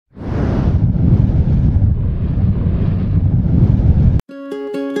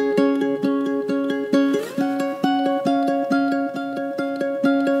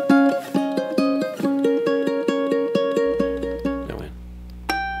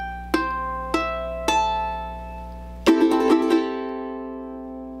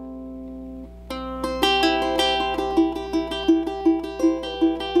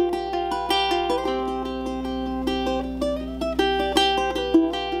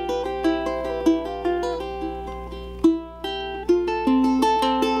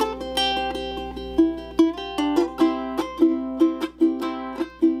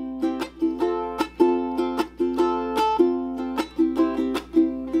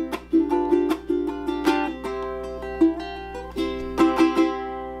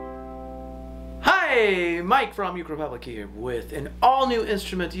Mike from Uke Republic here with an all-new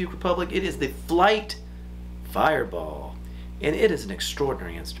instrument to Uke Republic. It is the Flight Fireball, and it is an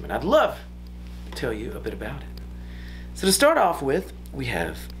extraordinary instrument. I'd love to tell you a bit about it. So to start off with, we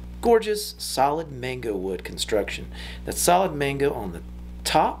have gorgeous solid mango wood construction. That's solid mango on the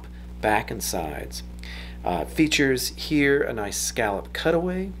top, back, and sides. Features here a nice scallop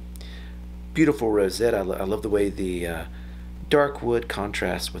cutaway, beautiful rosette. I love the way the dark wood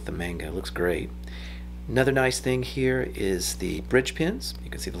contrasts with the mango. It looks great. Another nice thing here is the bridge pins. You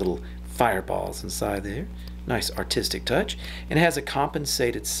can see the little fireballs inside there. Nice artistic touch. And it has a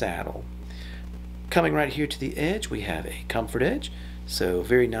compensated saddle. Coming right here to the edge, we have a comfort edge, so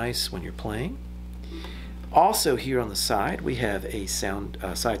very nice when you're playing. Also here on the side, we have a side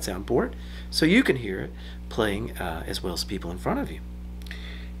soundboard, so you can hear it playing as well as people in front of you.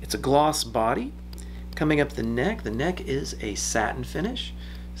 It's a gloss body. Coming up the neck is a satin finish,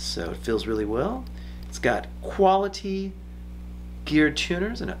 so it feels really well. It's got quality geared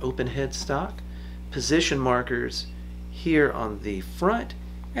tuners and an open headstock, position markers here on the front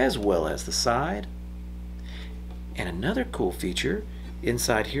as well as the side. And another cool feature,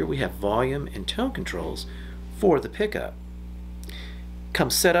 inside here we have volume and tone controls for the pickup.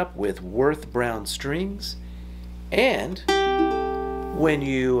 Comes set up with Worth Brown strings, and when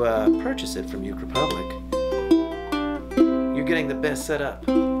you purchase it from Uke Republic, you're getting the best setup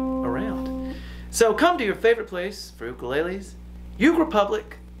around. So come to your favorite place for ukuleles,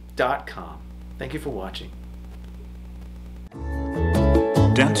 ukerepublic.com. Thank you for watching.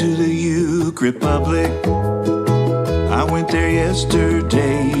 Down to the Uke Republic, I went there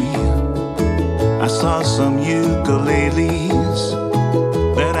yesterday. I saw some ukuleles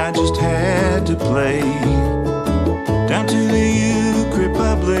that I just had to play. Down to the Uke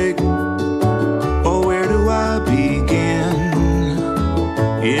Republic, oh, where do I begin?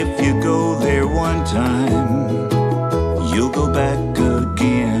 If you go there one time, you'll go back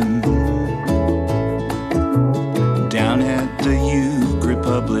again. Down at the Uke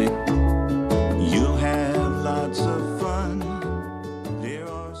Republic, you'll have